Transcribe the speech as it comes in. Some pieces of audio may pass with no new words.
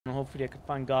Hopefully I can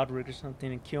find Godrick or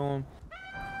something and kill him.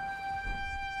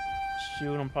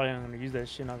 Shoot, I'm probably not gonna use that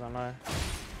shit, not gonna lie.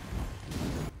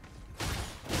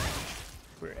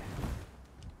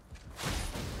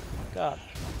 God.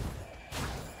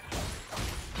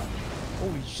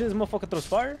 Holy shit, this motherfucker throws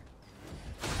fire?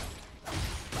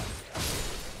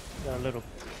 Got a little.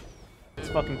 It's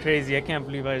fucking crazy. I can't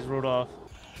believe I just rode off.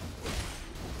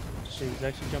 Shit, he's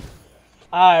actually jumping.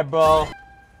 Alright, bro.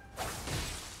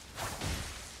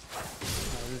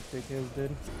 Oh, this dickhead's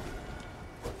dead.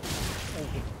 Oh,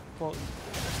 fuck.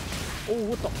 Oh,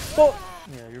 what the fuck?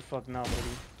 Yeah, you're fucked now,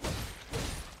 buddy.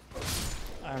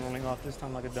 I'm rolling off this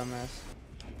time like a dumbass.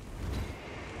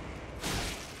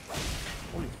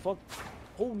 Holy fuck.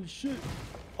 Holy shit.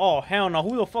 Oh, hell no.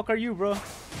 Who the fuck are you, bro? Oh,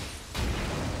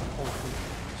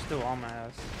 shit. Still on my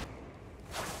ass.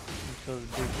 Kill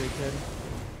this big head.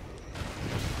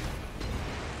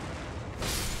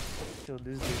 Kill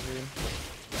this big head.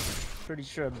 Pretty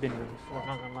sure I've been here before,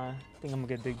 not gonna lie. I think I'm gonna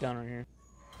get dig down right here.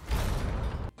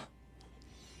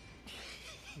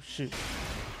 Oh, shit.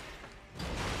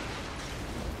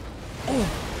 Oh,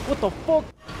 what the fuck?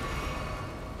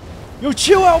 Yo,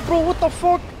 chill out, bro. What the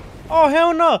fuck? Oh,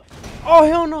 hell no. Oh,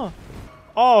 hell no.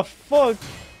 Oh, fuck.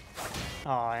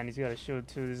 Oh, and he's got a shield,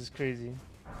 too. This is crazy.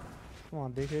 Come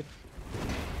on, dickhead.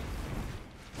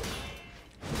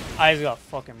 Eyes got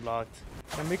fucking blocked.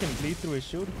 Can I make him bleed through his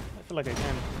shield? I feel like I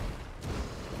can.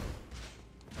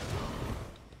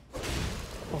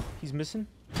 Oh, he's missing?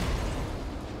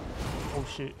 Oh,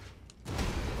 shit.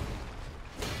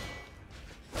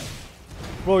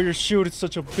 Bro, your shield is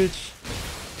such a bitch.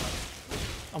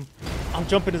 I'm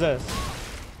jumping his ass.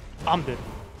 I'm dead.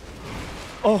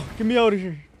 Oh, get me out of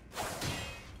here.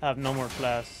 I have no more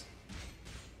flasks.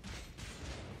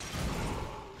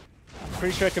 I'm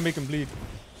pretty sure I can make him bleed.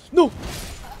 No!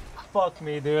 Fuck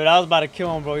me, dude. I was about to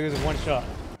kill him, bro. He was one shot.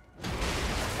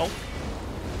 Oh.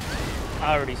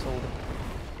 I already sold him.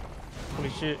 Holy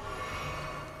shit.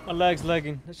 My lag's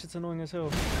lagging. That shit's annoying as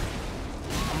hell.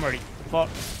 I'm ready. Fuck.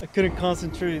 I couldn't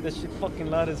concentrate. That shit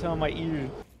fucking loud as hell in my ear.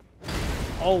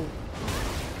 Oh.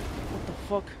 What the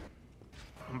fuck?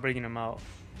 I'm breaking him out.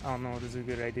 I don't know if this is a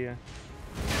good idea.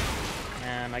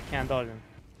 Man, I can't dodge him.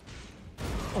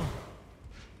 Oh.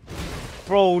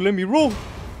 Bro, let me roll.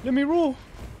 Let me roll.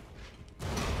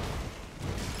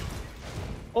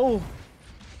 Oh.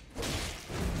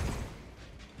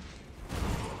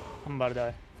 I'm about to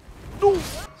die. No.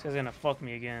 This guy's gonna fuck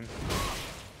me again.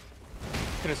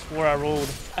 I could have swore I rolled.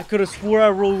 I could have swore I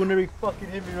rolled whenever he fucking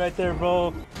hit me right there,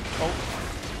 bro. Oh.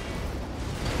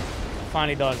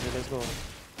 Finally dodged it. Let's go.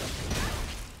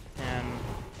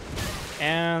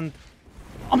 And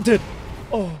I'm dead.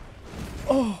 Oh.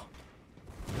 Oh.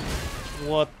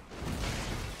 What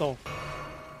the?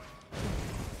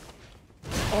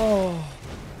 Oh.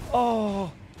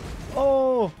 Oh.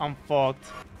 Oh. I'm fucked.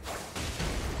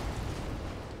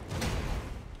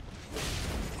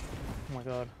 Oh my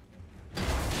god.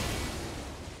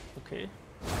 Okay.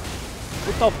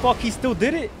 What the fuck? He still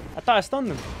did it? I thought I stunned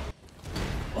him.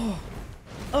 Oh.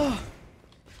 Oh.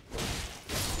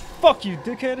 Fuck you,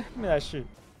 dickhead. Give me that shit.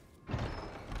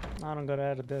 I don't gotta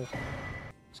add a death.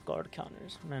 It's guard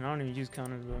counters. Man, I don't even use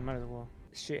counters, but I might as well.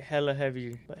 This shit hella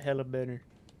heavier, but hella better.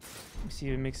 Let me see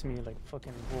if it makes me like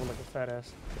fucking roll like a fat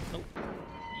ass. Nope.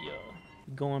 Yeah.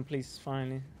 Going places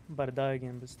finally. I'm about to die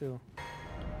again, but still.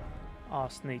 Aw,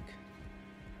 snake.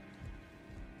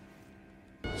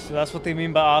 So that's what they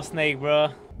mean by aw, snake,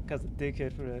 bruh. Got the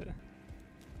dickhead for that.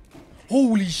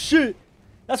 Holy shit!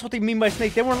 That's what they mean by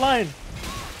snake. They weren't lying.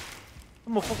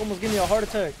 That motherfucker almost gave me a heart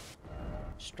attack.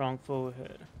 Strong foe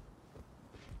ahead.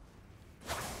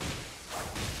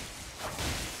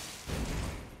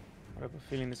 I have a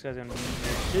feeling this guy's gonna do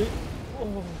this shit.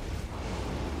 Oh.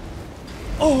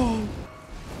 Oh.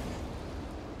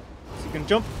 Is he gonna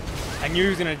jump? I knew he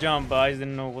was gonna jump, but I just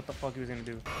didn't know what the fuck he was gonna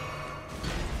do.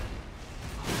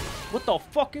 What the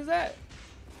fuck is that?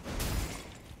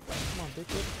 Come on,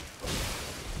 dickhead.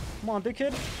 Come on,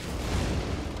 dickhead.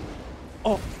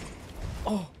 Oh.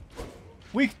 Oh.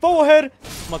 Weak forehead.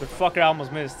 Motherfucker, I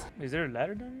almost missed. Is there a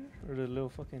ladder down here? Or the little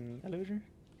fucking elevator?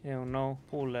 Hell no.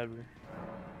 Pull lever.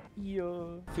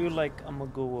 Yo. Feel like I'm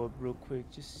gonna go up real quick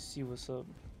just to see what's up.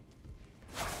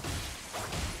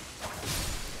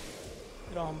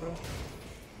 Get on, bro.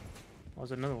 Oh,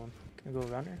 there's another one. Can I go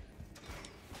around here?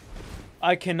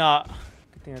 I cannot.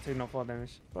 Good thing I took no fall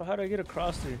damage. Bro, how do I get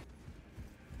across here?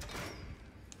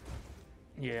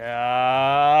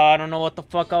 Yeah, I don't know what the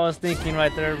fuck I was thinking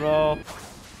right there, bro.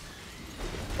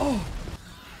 Oh.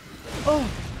 Oh.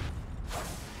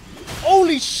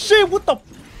 Holy shit, what the?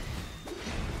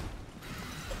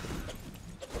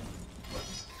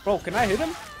 Bro, can I hit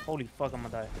him? Holy fuck, I'm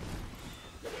gonna die.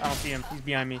 I don't see him. He's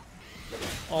behind me.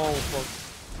 Oh, fuck.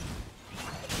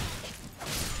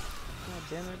 God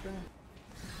damn it, bro.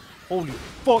 Holy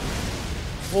fuck.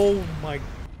 Oh my.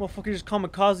 Motherfucker just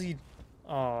kamikaze.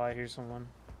 Oh, I hear someone.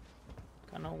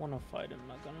 Kinda wanna fight him,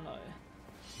 not gonna lie.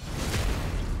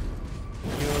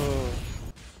 Yo.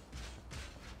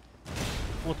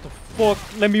 What the fuck?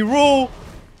 Let me roll!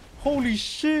 Holy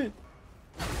shit!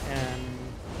 And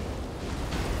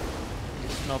you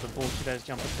smell the bullshit ass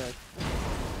jump attack.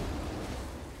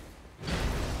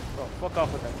 Bro, fuck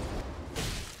off with that.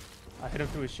 I hit him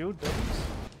through his shield, doubles.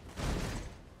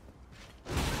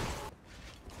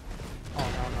 Oh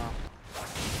no no.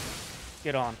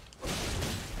 Get on.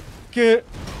 Get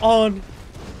on!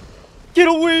 Get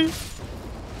away!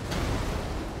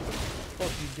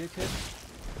 Fuck you, dickhead.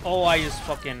 Oh, I just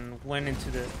fucking went into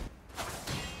the...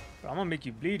 Bro, I'm gonna make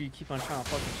you bleed. You keep on trying to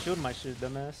fucking shield my shit,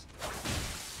 dumbass.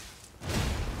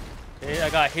 Okay, I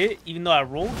got hit, even though I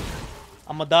rolled.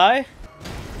 I'm gonna die.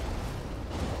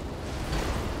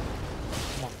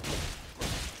 Come on.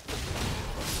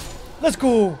 Let's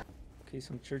go! Okay,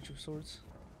 some Church of Swords.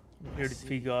 I'm here to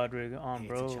defeat Godrick. On,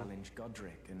 bro. To challenge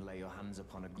Godrick and lay your hands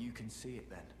upon a... You can see it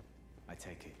then. I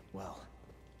take it. Well,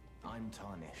 I'm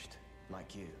tarnished,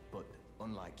 like you, but...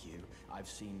 Unlike you, I've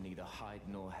seen neither hide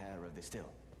nor hair of this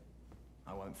still.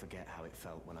 I won't forget how it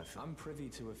felt when I'm privy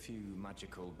to a few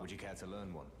magical... Would you care to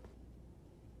learn one?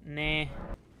 Nah.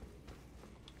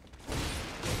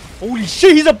 Holy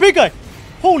shit, he's a big guy!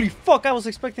 Holy fuck, I was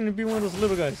expecting to be one of those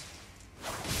little guys.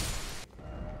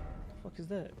 What the fuck is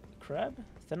that? Crab?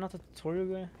 Is that not the tutorial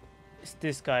guy? It's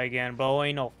this guy again, bro.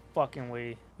 Ain't no fucking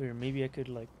way. Weird, maybe I could,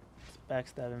 like,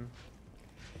 backstab him.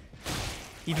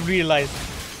 He'd realize...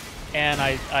 And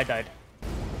I died.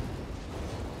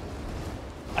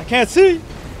 I can't see!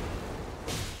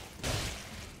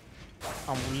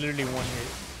 I'm literally one hit.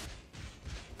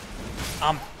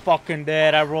 I'm fucking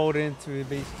dead. I rolled into it,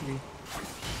 basically.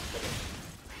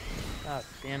 God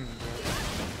damn it,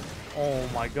 bro. Oh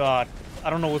my god. I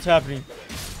don't know what's happening.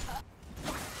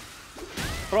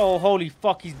 Bro, holy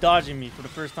fuck, he's dodging me for the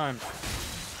first time.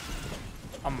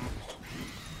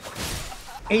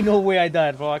 Ain't no way I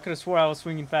died, bro. I could have swore I was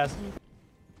swinging fast.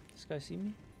 This guy see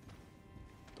me?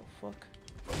 What the fuck?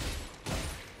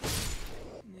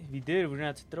 If he did, we're gonna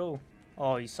have to throw.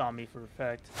 Oh, he saw me for a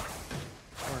fact.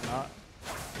 Or not.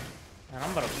 Man,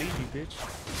 I'm about to bleed you, bitch.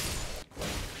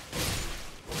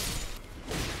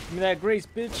 Give me that grace,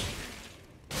 bitch.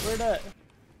 Where that? I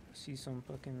see some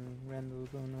fucking random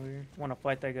going over here. Wanna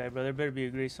fight that guy, bro. There better be a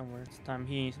grace somewhere. This time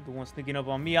he ain't the one sneaking up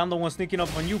on me. I'm the one sneaking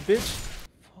up on you, bitch.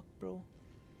 Fuck, bro.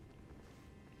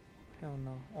 Hell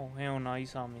no. Oh, hell no, he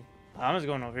saw me. I'm just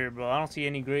going over here, bro. I don't see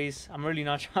any grace. I'm really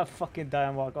not trying to fucking die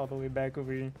and walk all the way back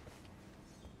over here.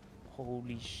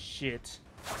 Holy shit.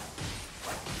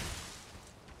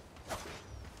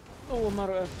 Oh, I'm out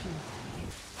of FP.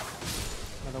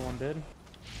 Another one dead.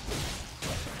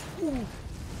 Ooh.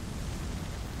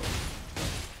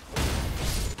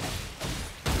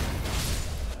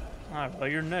 Alright, bro,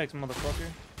 you're next, motherfucker.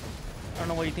 I don't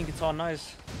know why you think it's all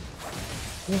nice.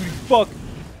 Holy fuck!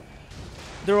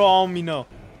 They're all on me now.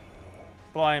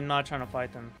 But I am not trying to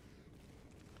fight them.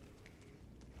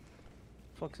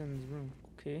 Fuck's in this room?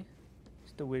 Okay.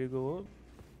 It's the way to go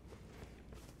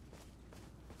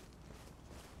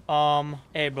up.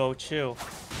 Hey bro, chill.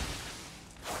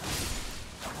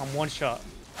 I'm one shot.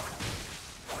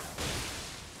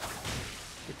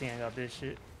 Good thing I got this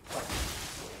shit.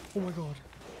 Oh my god.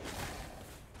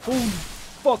 Holy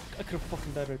fuck! I could have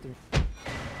fucking died right there.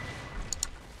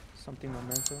 Something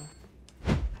memento.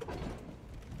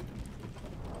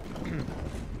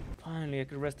 Finally, I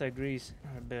could rest that grease.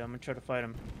 Alright, bet I'm gonna try to fight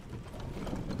him.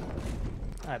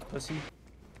 Alright, pussy.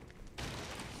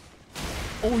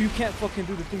 Oh, you can't fucking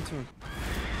do the thing to him.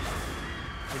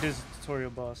 It is a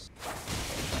tutorial boss.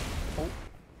 Oh.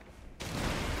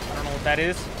 I don't know what that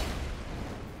is.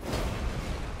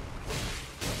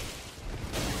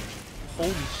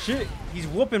 Holy shit. He's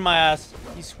whooping my ass.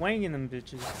 He's swinging them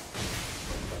bitches.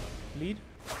 Lead?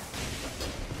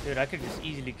 Dude, I could just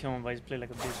easily kill him if I just play like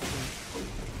a bitch.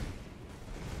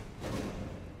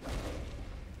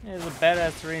 Yeah, it's a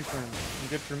badass terrain for him. And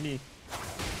good for me.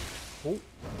 Oh.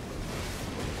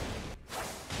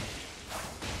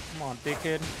 Come on,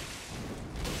 dickhead.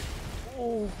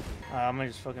 Oh. I'm gonna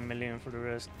just fucking melee him for the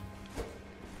rest.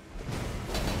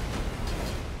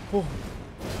 Oh.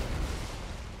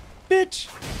 Bitch!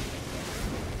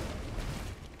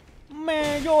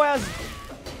 Man, your ass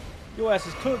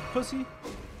is cooked, pussy.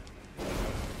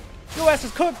 Your ass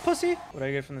is cooked, pussy. What do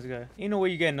I get from this guy? Ain't no way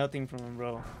you get nothing from him,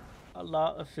 bro. A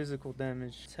lot of physical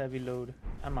damage. It's heavy load.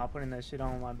 I'm not putting that shit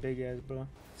on my big ass, bro.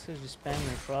 This is just spamming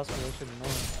me crossbow. I should know.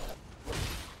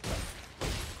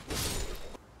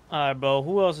 Alright, bro.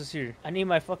 Who else is here? I need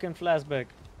my fucking flashback.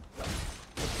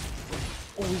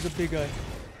 Oh, he's a big guy.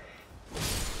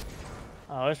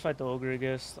 Oh, let's fight the ogre, I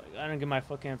guess. Like, I didn't get my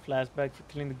fucking flashback for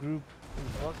killing the group. What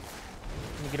the fuck?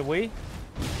 Can you get away?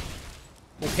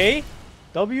 Okay.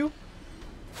 W.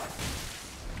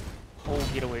 Oh,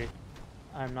 get away.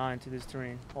 I'm not into this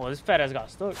terrain. Oh, this fat ass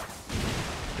got stuck.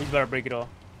 He's better break it off.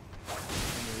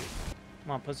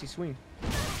 Come on, pussy, swing.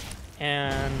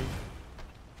 And...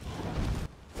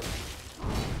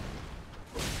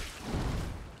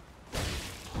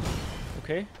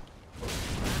 okay.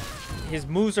 His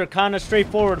moves are kind of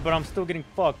straightforward, but I'm still getting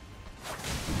fucked.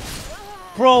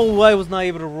 Bro, I was not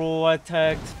able to roll. I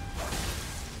attacked.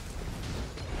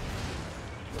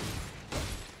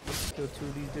 Kill 2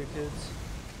 of these dickheads.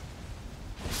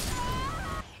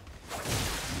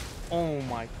 Oh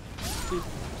my. Dude,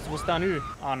 so what's down here?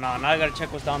 Oh no, now I gotta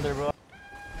check what's down there, bro.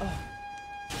 Oh,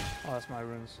 that's my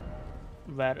runes.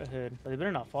 Rat ahead. But they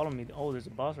better not follow me. Oh, there's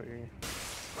a boss right here.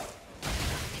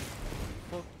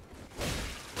 Fuck.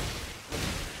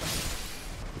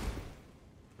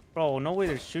 Bro, no way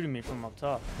they're shooting me from up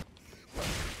top.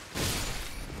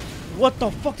 What the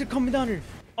fuck? They're coming down here.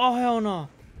 Oh, hell no.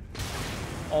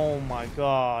 Oh my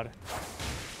god.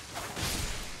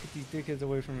 Get these dickheads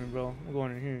away from me, bro. I'm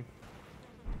going in here.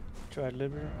 Try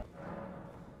liver.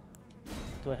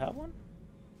 Do I have one?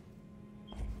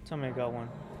 Tell me I got one.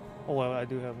 Oh, well, I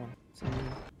do have one. It's in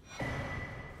here.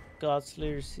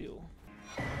 Godslayer seal.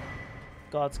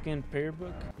 Godskin prayer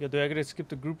book. Yo, do I gotta skip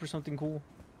the group or something cool?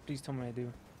 Please tell me I do.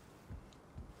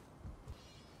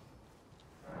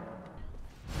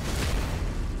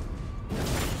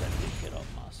 Get off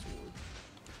my sword.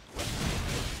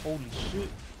 Holy shit.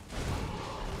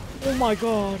 Oh my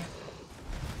god.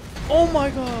 Oh my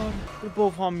god. They're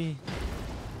both on me.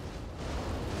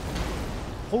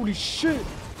 Holy shit.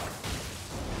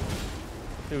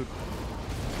 Dude.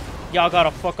 Y'all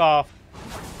gotta fuck off.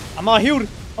 I'm not healed.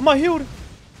 I'm not healed.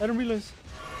 I didn't realize.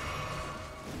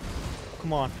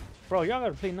 Come on. Bro, y'all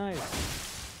gotta play nice.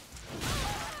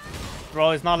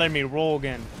 Bro, it's not letting me roll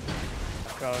again.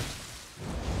 Bro.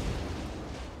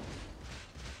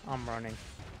 I'm running.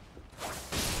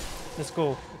 Let's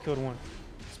go. I killed one.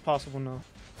 It's possible now.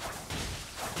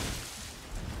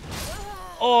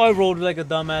 Oh, I rolled like a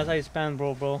dumbass. I spammed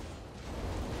bro.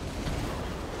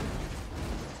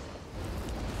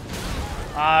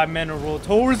 I meant to roll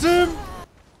towards him.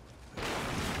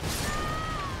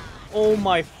 Oh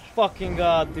my fucking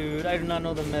god, dude. I do not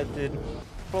know the method.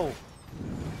 Bro.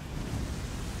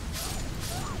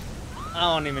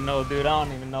 I don't even know, dude. I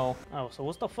don't even know. Oh, so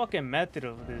what's the fucking method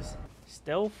of this?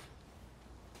 Stealth?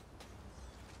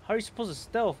 How are you supposed to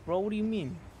stealth, bro? What do you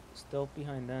mean? Stealth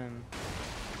behind them.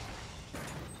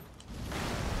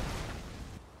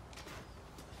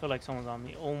 I feel like someone's on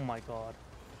me. Oh my god.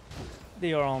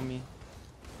 They are on me.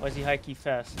 Why is he high key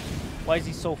fast? Why is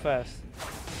he so fast?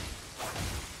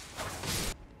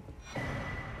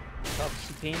 Stop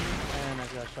pain and I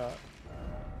got shot.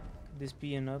 Could this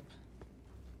be an up?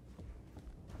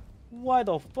 Why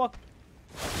the fuck?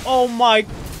 Oh my!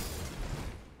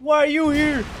 Why are you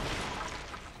here?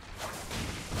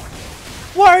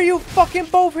 Why are you fucking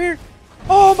both here?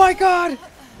 Oh my god!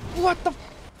 What the?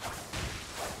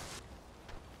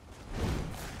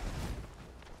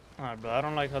 Alright, bro. I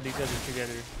don't like how these guys are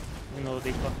together, even though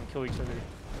they fucking kill each other.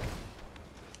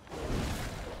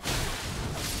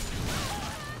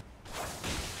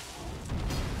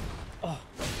 Oh.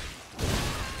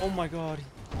 Oh my god.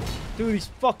 Dude, these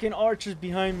fucking archers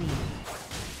behind me.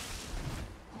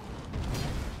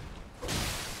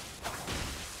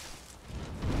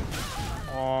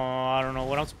 Oh, I don't know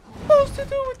what I'm supposed to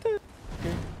do with it.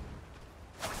 Okay.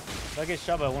 If I get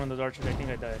shot by one of those archers, I think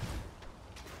I die.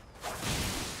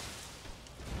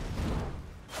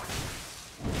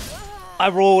 I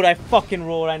rolled, I fucking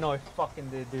rolled. I know I fucking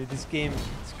did, dude. This game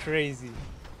is crazy.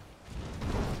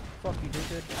 Fuck you,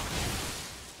 dude.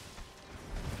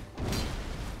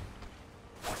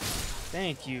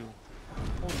 Thank you.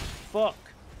 Holy fuck.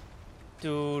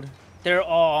 Dude. They're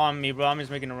all on me, bro. I'm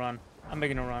just making a run. I'm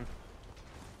making a run.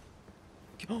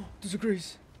 Oh, there's a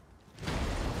grace. Oh,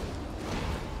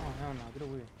 hell no. Get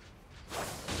away.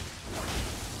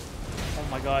 Oh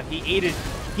my god. He ate it.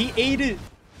 He ate it.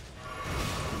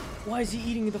 Why is he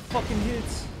eating the fucking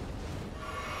hits?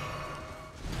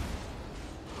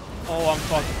 Oh, I'm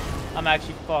fucked. I'm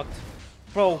actually fucked.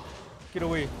 Bro, get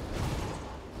away.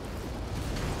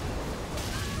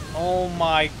 Oh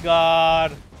my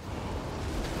god.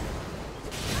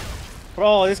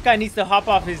 Bro, this guy needs to hop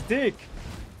off his dick.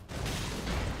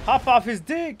 Hop off his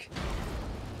dick!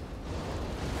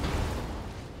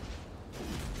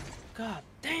 God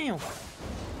damn!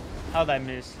 How'd I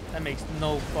miss? That makes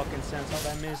no fucking sense.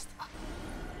 How'd I missed?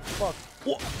 Fuck.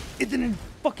 Whoa. It didn't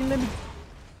fucking let me.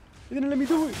 It didn't let me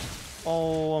do it.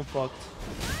 Oh, I'm fucked.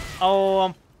 Oh,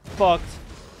 I'm fucked.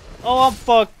 Oh, I'm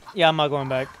fucked. Yeah, I'm not going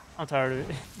back. I'm tired of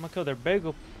it. I'm gonna kill their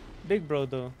big bro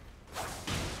though.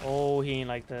 Oh, he ain't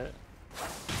like that.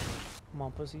 Come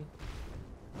on, pussy.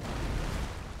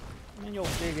 Man, yo,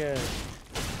 big ass.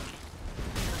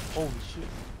 Holy shit.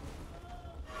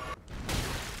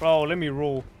 Bro, let me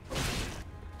roll.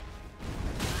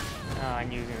 Ah, I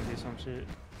knew he was gonna do some shit.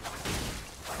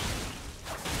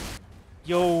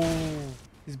 Yo,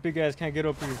 his big ass can't get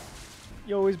up here.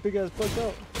 Yo, his big ass fucked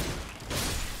up.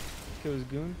 Kill his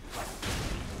goon.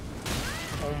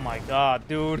 Oh my god,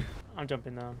 dude. I'm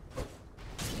jumping down.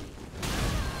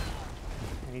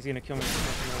 And he's gonna kill me. I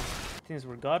think that's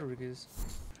where Godrick is.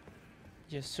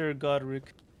 Yes, sir,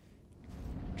 Godrick.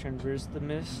 Traverse the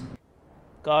mist.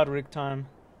 Godrick time.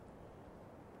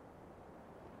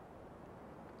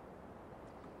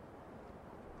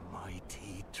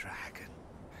 Mighty dragon,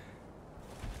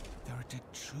 thou the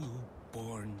true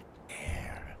born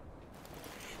heir.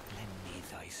 Lend me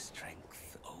thy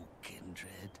strength, O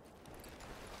kindred.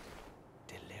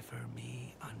 Deliver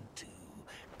me unto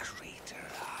greater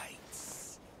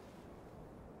heights.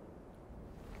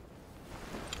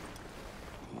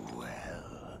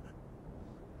 Well.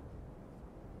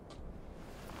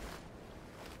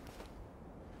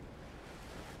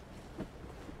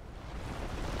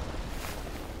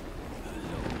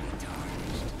 Alone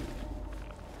tarnished.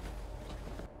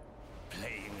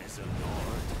 Playing as a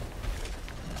lord.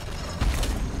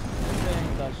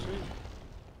 Dang, that shit.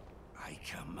 I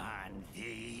command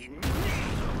thee.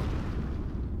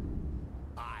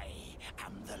 I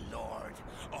am the lord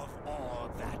of all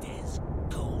that is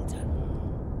golden.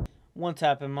 One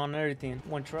tap him on everything.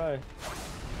 One try.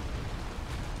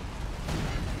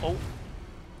 Oh.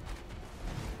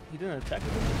 He didn't attack him?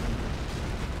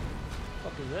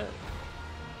 What the fuck is that?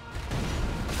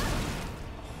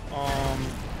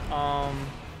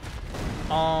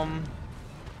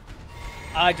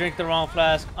 I drank the wrong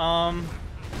flask. I'm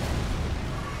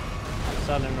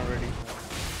silent already.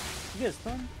 You get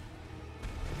stunned?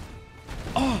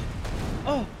 Oh!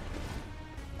 Oh!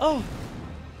 Oh!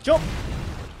 Jump!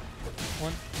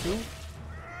 1, 2.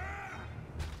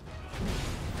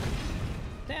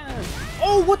 Damn!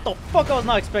 Oh, what the fuck? I was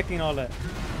not expecting all that.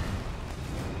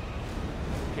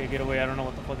 Okay, get away. I don't know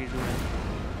what the fuck he's doing.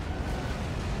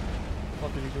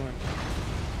 What is he doing?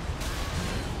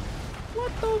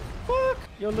 What the fuck?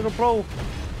 Yo, little bro.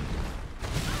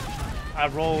 I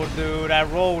rolled, dude. I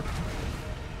rolled.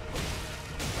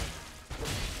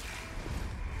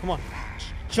 Come on.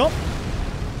 Jump.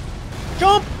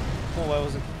 Jump. Oh, I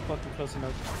wasn't fucking close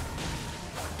enough.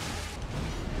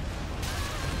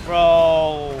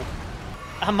 Bro.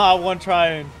 I'm out one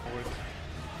trying.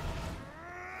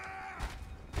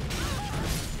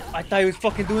 I thought he was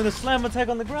fucking doing the slam attack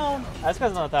on the ground. This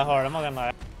guy's not that hard. I'm not gonna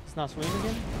lie. It's not swinging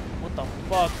again? What the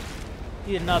fuck?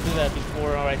 He did not do that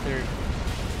before right there.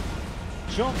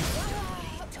 Jump.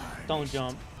 Don't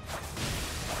jump.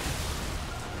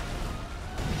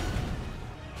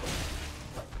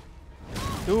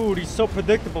 Dude, he's so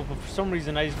predictable, but for some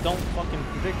reason I just don't fucking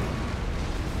predict him.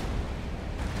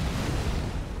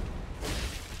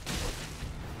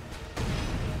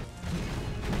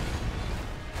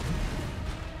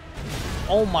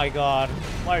 Oh my god.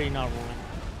 Why are you not rolling?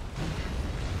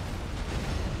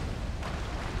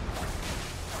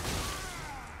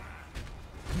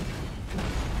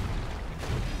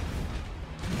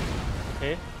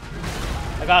 Okay.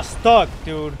 I got stuck,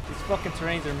 dude. These fucking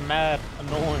terrains are mad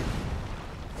annoying.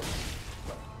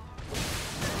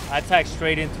 I attacked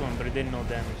straight into him, but it did no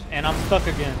damage. And I'm stuck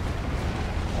again.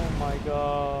 Oh my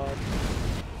god.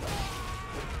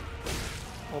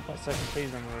 Hope I second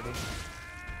phase them already.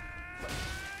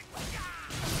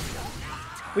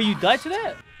 Wait, you died to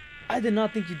that? I did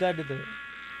not think you died to that.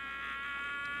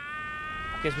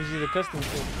 I guess we see the custom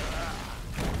kill.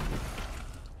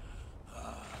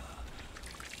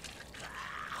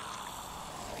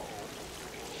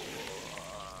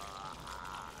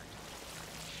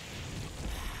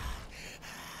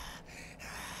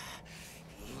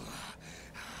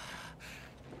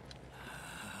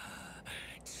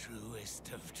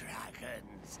 Truest of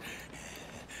dragons.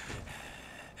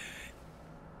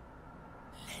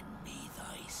 Lend me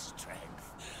thy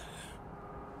strength.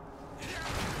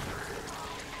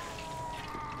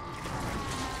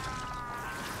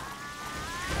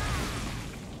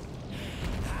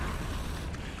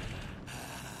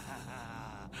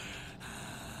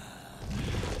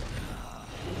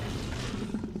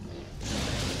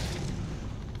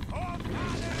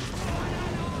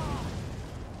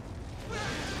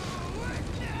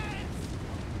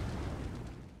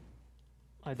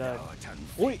 I died. Thought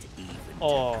unfit Wait. even to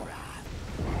Oh. craft.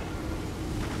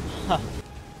 Huh.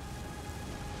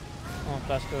 Oh,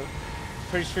 fast go.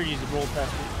 Pretty sure you rolled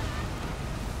past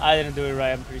it. I didn't do it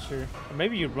right, I'm pretty sure. Or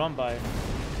maybe you run by it.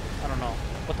 I don't know.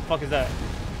 What the fuck is that?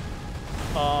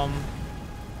 I'm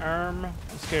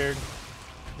scared.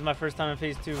 This is my first time in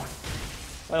phase 2.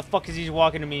 Why the fuck is he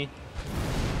walking to me?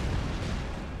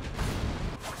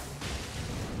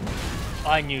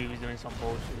 I knew he was doing some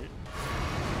bullshit.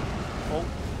 Oh.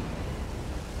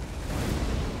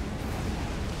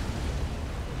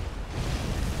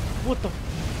 What the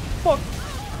fuck?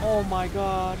 Oh my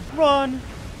god. Run!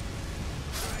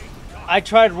 I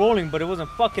tried rolling, but it wasn't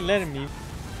fucking letting me.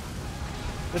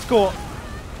 Let's go.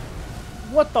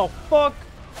 What the fuck?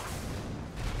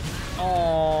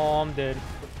 Oh, I'm dead.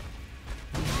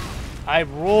 I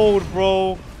rolled,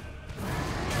 bro.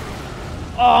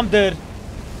 Oh, I'm dead.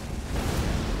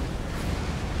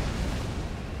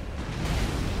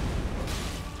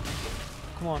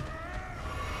 Come on.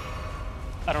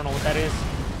 I don't know what that is.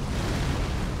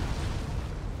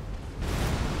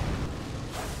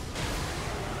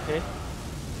 Okay.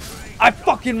 I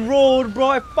fucking rolled, bro.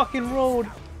 I fucking rolled.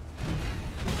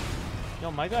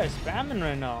 Yo, my guy is spamming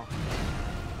right now.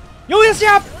 Yo, yes,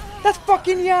 Yap! That's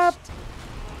fucking Yap!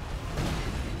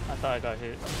 I thought I got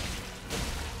hit.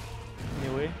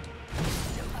 Anyway.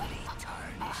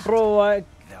 Bro, I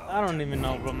don't even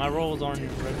know, bro. My rolls aren't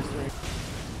even registering.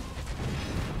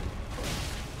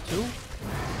 2?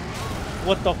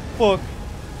 What the fuck?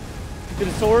 You did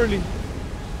it so early.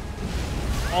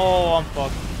 Oh, I'm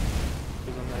fucked.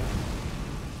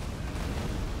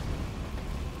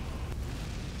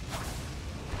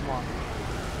 Come on.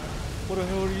 What the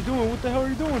hell are you doing? What the hell are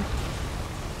you doing?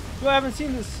 Yo, I haven't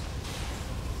seen this.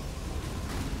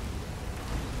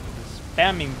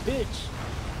 Spamming bitch.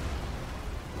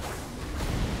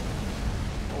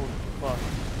 Holy fuck.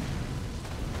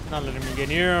 Not letting me get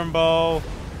near him, bro.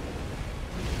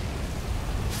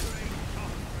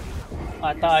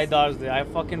 I thought I dodged it. I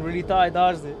fucking really thought I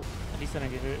dodged it. At least I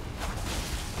didn't get hit.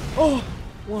 Oh!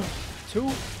 1,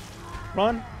 2.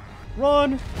 Run.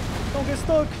 Run! Don't get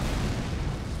stuck.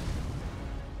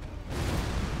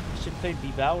 I should play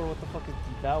Devour. What the fuck is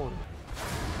Devour?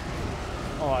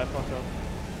 Oh, I fucked up.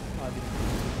 Oh, I didn't.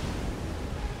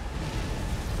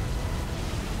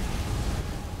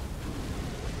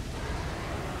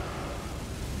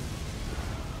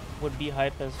 Would be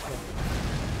hype as fuck.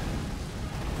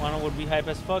 Wanna would be hype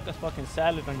as fuck? A fucking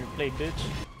salad on your plate, bitch.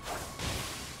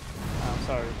 Oh, I'm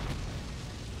sorry.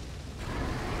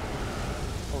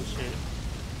 Oh shit.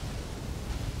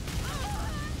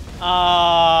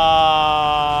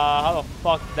 How the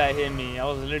fuck did that hit me? I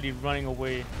was literally running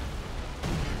away.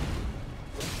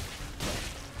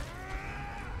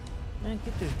 Man,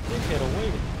 get this dickhead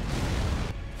away.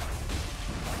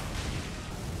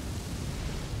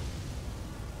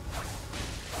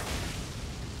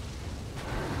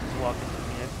 He's walking to me,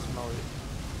 I can smell it.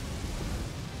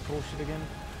 Bullshit again.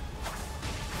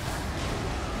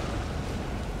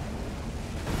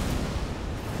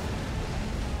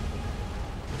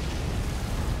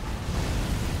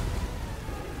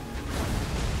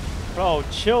 Bro,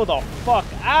 chill the fuck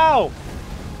out!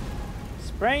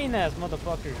 Spraying ass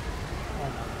motherfucker. Oh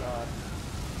my god.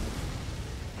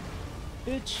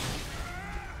 Bitch.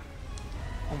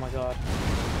 Oh my god.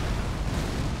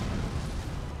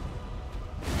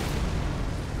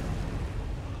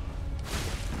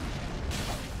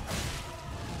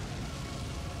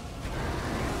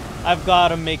 I've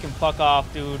gotta make him fuck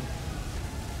off, dude.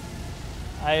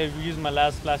 I used my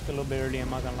last flask a little bit early, I'm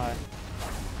not gonna lie.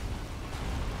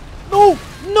 No!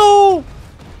 No!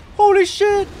 Holy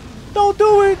shit! Don't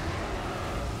do it!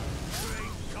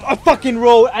 I fucking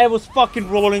rolled. I was fucking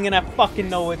rolling and I fucking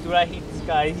know it, dude. I hate this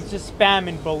guy. He's just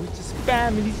spamming, bro. He's just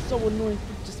spamming. He's so annoying.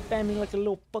 He's just spamming like a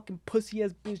little fucking pussy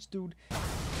ass bitch, dude. Oh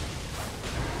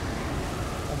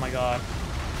my god.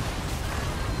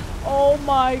 Oh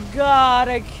my god,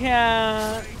 I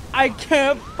can't. I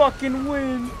can't fucking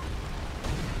win.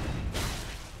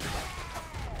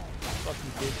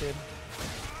 Fucking dickhead.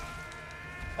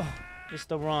 Oh, it's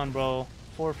the run, bro.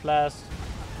 4 flasks.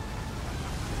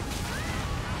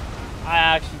 I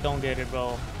actually don't get it,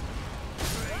 bro.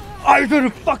 I did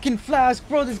a fucking flask,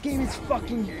 bro. This game is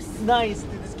fucking nice.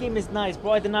 Dude, this game is nice,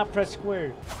 bro. I did not press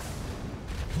square.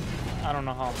 I don't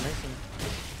know how I'm missing.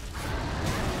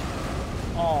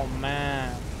 Oh,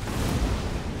 man.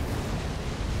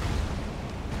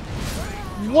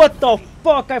 What the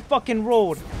fuck? I fucking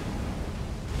rolled.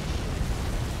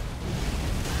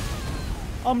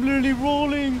 I'm literally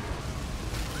rolling.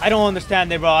 I don't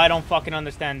understand it, bro. I don't fucking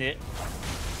understand it.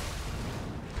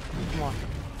 Come on.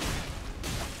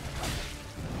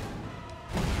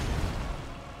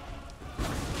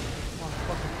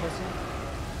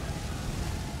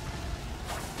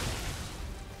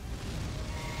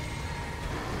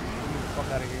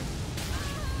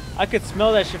 I could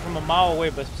smell that shit from a mile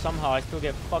away, but somehow I still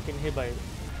get fucking hit by it.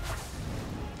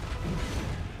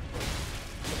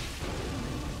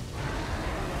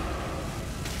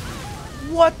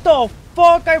 What the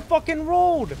fuck? I fucking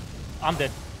rolled. I'm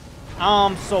dead.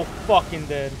 I'm so fucking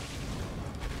dead.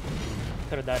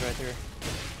 Could have died right there.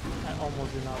 I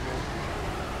almost did not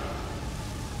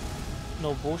roll.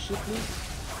 No bullshit, please.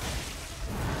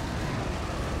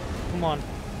 Come on.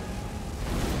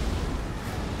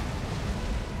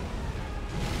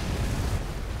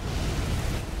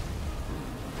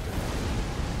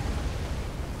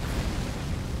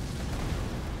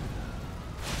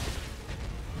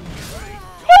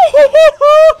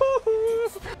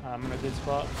 I'm in a good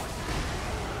spot.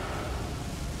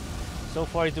 So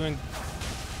far he's doing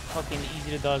fucking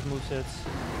easy to dodge movesets.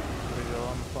 There we go,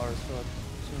 I'm far as fuck.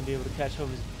 Shouldn't be able to catch up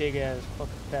his big ass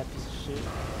fucking fat piece of shit.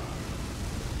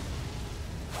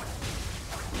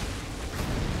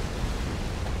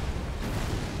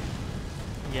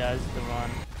 Yeah, this is the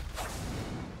run.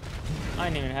 I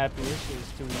ain't even happy, this shit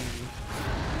is too easy.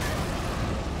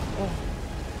 Oh.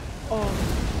 Oh.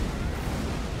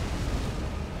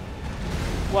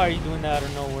 Why are you doing that out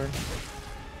of nowhere?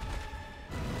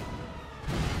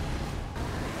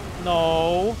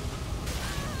 No.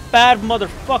 Bad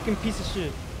motherfucking piece of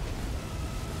shit.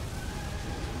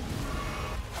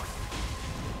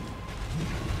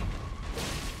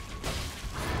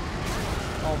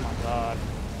 Oh my god.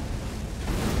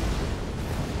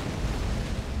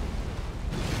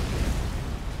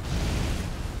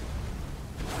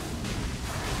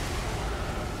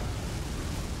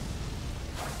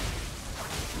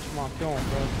 Come on, kill him,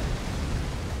 bro.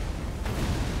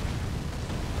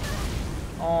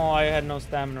 Oh, I had no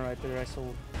stamina right there. I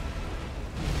sold.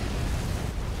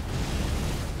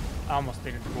 I almost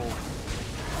didn't roll.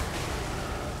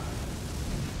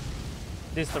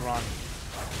 This the run.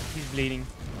 He's bleeding.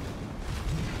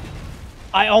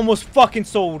 I almost fucking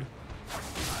sold.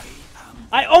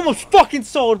 I almost fucking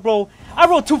sold, bro. I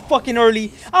rolled too fucking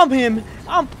early. I'm him.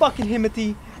 I'm fucking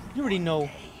Himothy. You already know.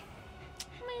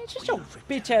 Man, shut your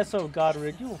bitch ass up,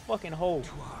 Godrick. You a fucking hoe.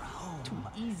 Too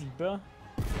easy, bro.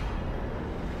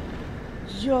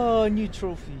 Yo, new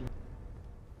trophy.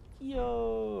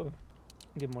 Yo.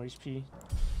 Get more HP.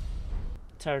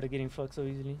 Tired of getting fucked so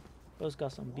easily. Bro's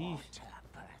got some beef. What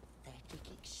a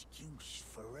pathetic excuse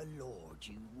for a lord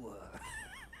you were.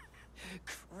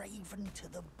 Craven to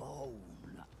the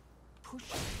bone.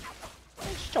 Push.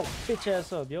 Man, shut your bitch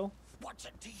ass up, yo. What's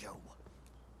it to you?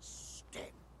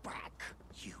 Step back,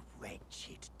 you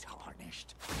wretched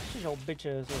tarnished. Shut your bitch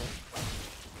ass up.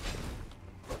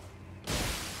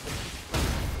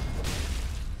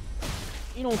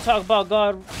 You don't talk about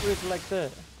Godrick like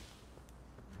that.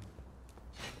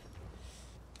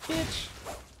 Bitch.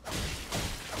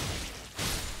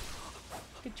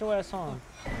 Get your ass on.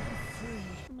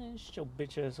 Man, shut your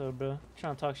bitch ass up, bro.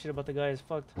 Trying to talk shit about the guy is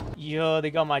fucked. Yo,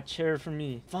 they got my chair for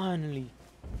me. Finally.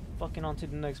 Fucking on to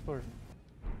the next part.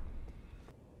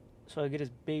 So I get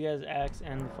his big ass axe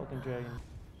and the fucking dragon.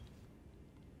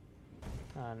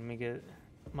 Let me get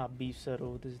my beef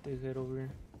settled with this dickhead over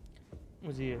here.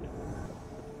 Where's he at?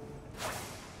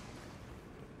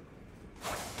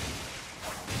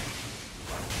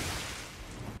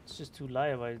 It's just too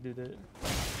live if I do that.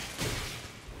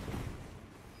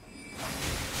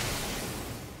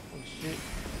 Oh shit.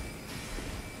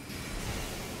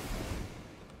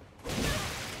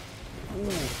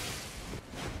 Ooh.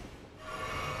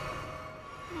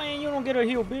 Man, you don't get a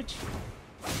heal, bitch.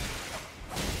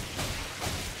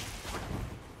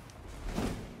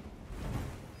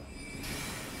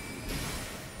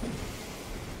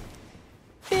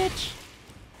 Bitch.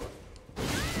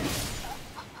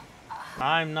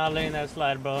 I'm not letting that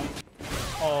slide, bro.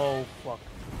 Oh, fuck.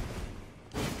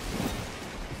 That's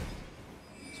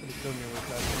what he killed me with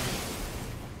that.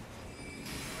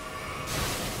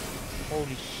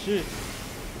 Holy shit.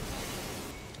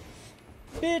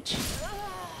 Bitch.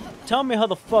 Tell me how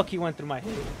the fuck he went through my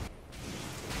head.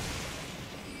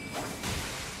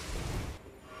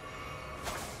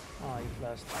 Oh, he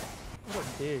flashed. What a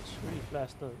bitch. Really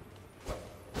flashed up.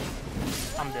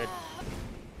 I'm dead.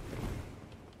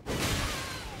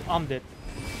 I'm dead.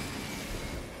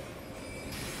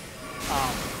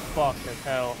 I'm fucked as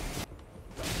hell.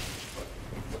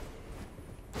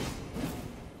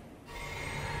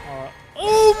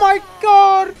 Oh my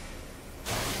god!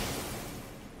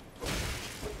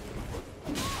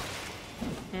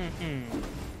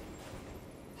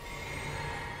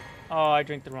 Oh, I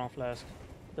drank the wrong flask.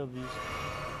 W's.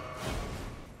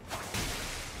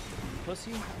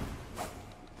 Pussy.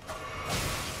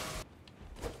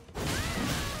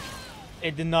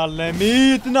 It did not let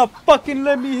me. It did not fucking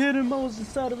let me hit him. I was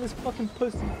inside of his fucking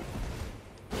pussy.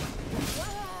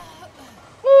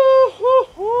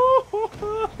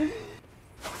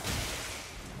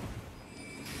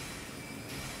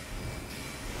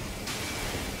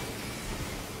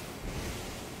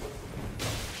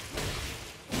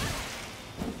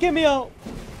 Get me out.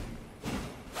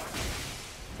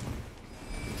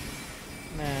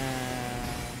 Man,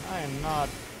 I am not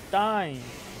dying.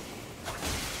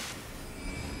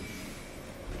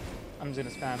 I'm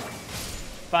just gonna spam it.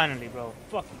 Finally, bro.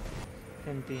 Fuck.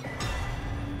 Empty.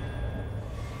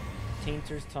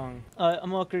 Tainter's Tongue.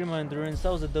 I'm upgrading my endurance.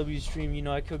 That was a W stream. You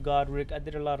know, I killed Godrick. I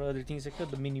did a lot of other things. I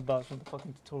killed the mini boss from the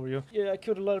fucking tutorial. Yeah, I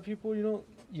killed a lot of people, you know.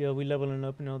 Yeah, we leveling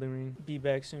up in Elden Ring. Be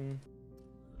back soon.